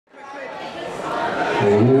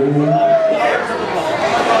Welcome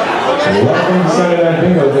to Saturday Night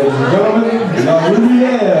Bingo, ladies and gentlemen, La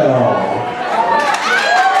Lumiere.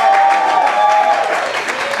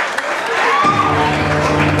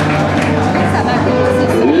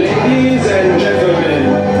 Ladies and gentlemen,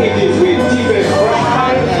 it is with deepest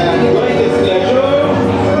pride and greatest pleasure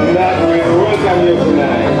that we welcome you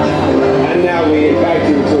tonight. And now we invite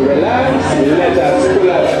you to relax. Let us pull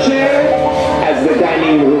up a chair as the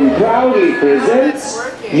dining room proudly presents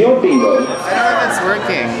your bingo. I don't know if it's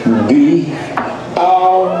working. Be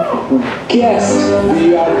our guest.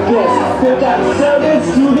 Be our guest. Put that service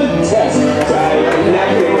to the test. Try your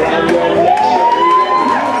napkin and your neck.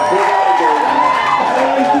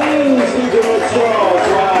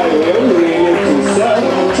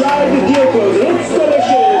 Try the Gilcos, it's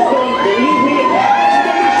delicious, don't believe me, it's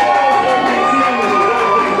delicious.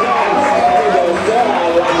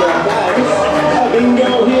 A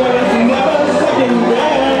bingo here is never second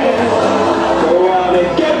best. Go on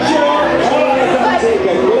and get your eyes and take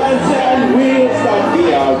a glance and we'll start. Be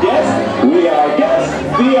our guest, we are guests,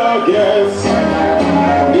 be our guest.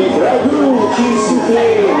 Beef ragout, cheese soufflé.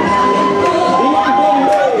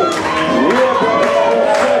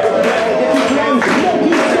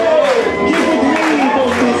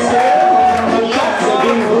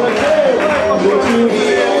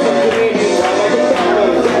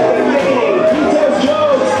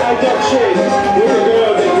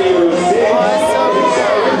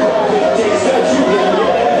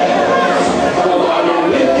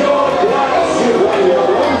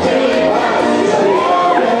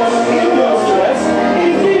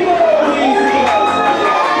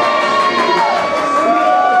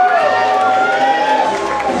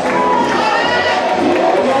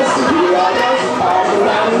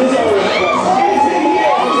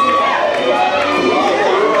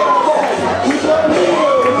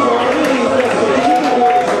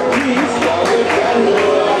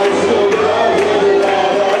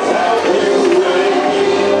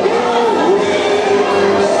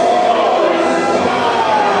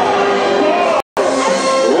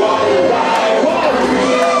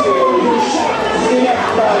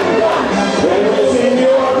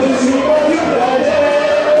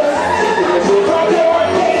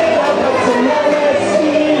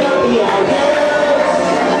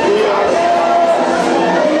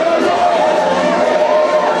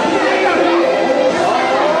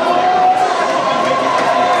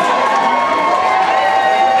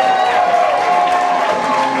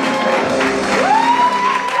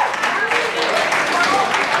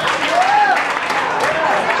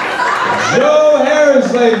 Joe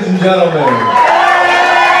Harris, ladies and gentlemen.